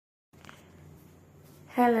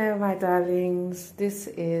Hello, my darlings. This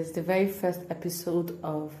is the very first episode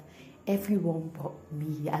of Everyone But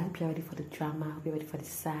Me. I hope you're ready for the drama. I hope you're ready for the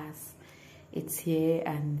sass. It's here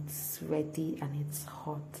and it's ready and it's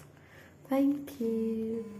hot. Thank you.